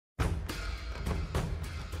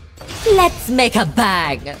Let's make a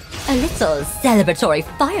bang. A little celebratory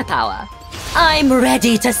firepower. I'm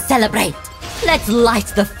ready to celebrate. Let's light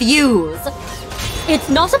the fuse. It's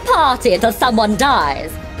not a party until someone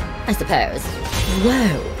dies, I suppose.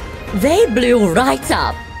 Whoa, they blew right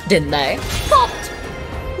up, didn't they? Popped!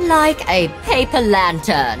 Like a paper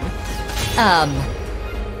lantern.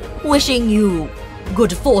 Wishing you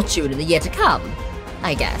good fortune in the year to come,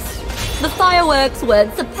 I guess. The fireworks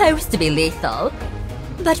weren't supposed to be lethal,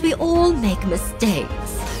 but we all make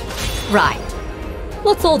mistakes. Right.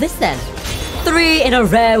 What's all this then? 3 in a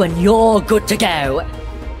row and you're good to go.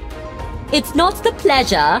 It's not the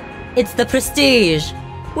pleasure, it's the prestige.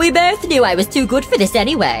 We both knew I was too good for this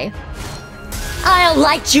anyway. I'll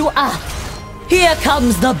light you up. Here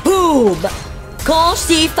comes the boom.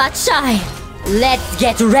 Konshi Fatshai. Let's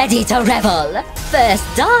get ready to revel.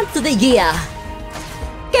 First dance of the year.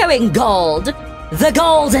 Going gold. The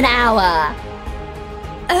golden hour.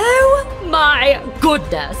 Oh my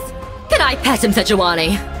goodness. Can I pet him,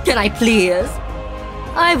 Sejuani? Can I please?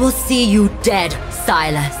 I will see you dead,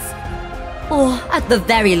 Silas. Or at the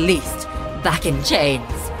very least, back in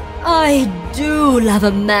chains. I do love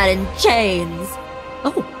a man in chains.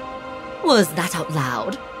 Oh, was that out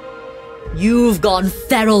loud? You've gone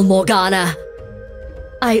feral, Morgana.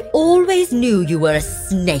 I always knew you were a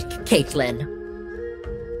snake, Caitlin.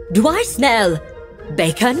 Do I smell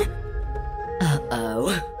bacon?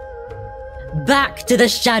 Uh-oh. Back to the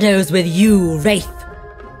shadows with you, Wraith.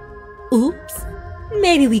 Oops.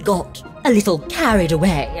 Maybe we got a little carried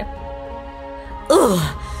away.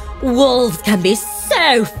 Ugh. Wolves can be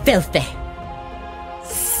so filthy.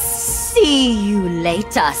 See you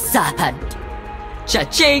later, serpent.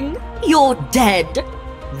 Cha-ching! You're dead.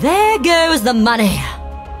 There goes the money.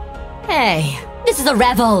 Hey, this is a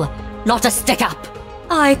revel, not a stick-up.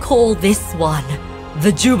 I call this one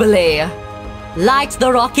the Jubilee. Light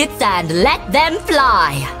the rockets and let them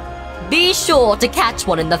fly. Be sure to catch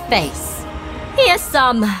one in the face. Here's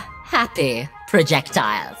some happy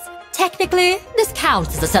projectiles. Technically, this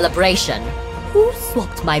counts as a celebration. Who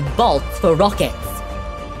swapped my bolts for rockets?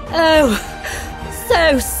 Oh,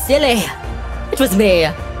 so silly. It was me.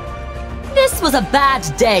 This was a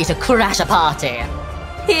bad day to crash a party.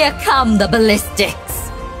 Here come the ballistics.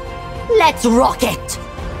 Let's rock it.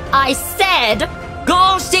 I said,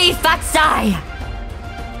 Golshi Fatsai!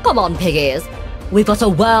 Come on, piggies. We've got a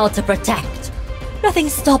world to protect. Nothing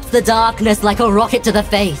stops the darkness like a rocket to the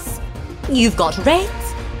face. You've got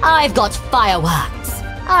wraiths, I've got fireworks.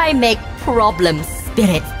 I make problem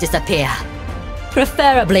spirits disappear.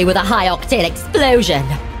 Preferably with a high-octane explosion.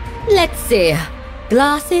 Let's see.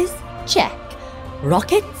 Glasses? Check.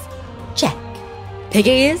 Rockets? Check.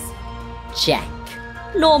 Piggies? Check.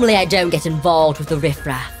 Normally I don't get involved with the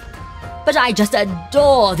riffraff, but I just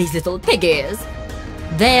adore these little piggies.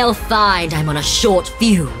 They'll find I'm on a short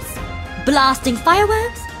fuse, blasting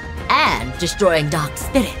fireworks and destroying dark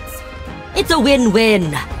spirits. It's a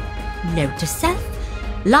win-win. Note to self,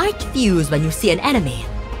 light fuse when you see an enemy,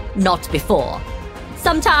 not before.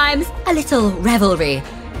 Sometimes a little revelry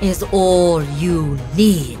is all you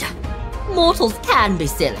need. Mortals can be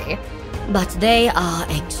silly, but they are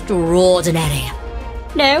extraordinary.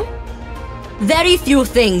 No? Very few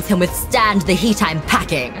things can withstand the heat I'm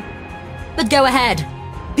packing. But go ahead,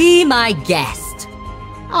 be my guest.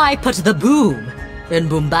 I put the boom in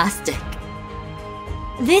boombastic.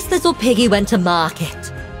 This little piggy went to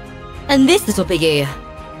market, and this little piggy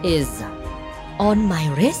is on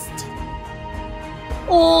my wrist.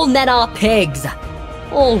 All men are pigs.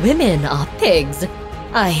 All women are pigs.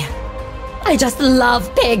 I just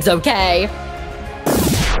love pigs, okay?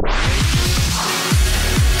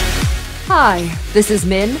 Hi, this is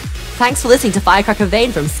Minh. Thanks for listening to Firecracker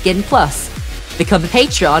Vayne from Skin Plus. Become a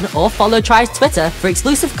Patreon or follow Try's Twitter for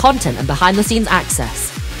exclusive content and behind-the-scenes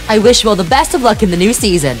access. I wish you all the best of luck in the new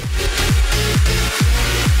season.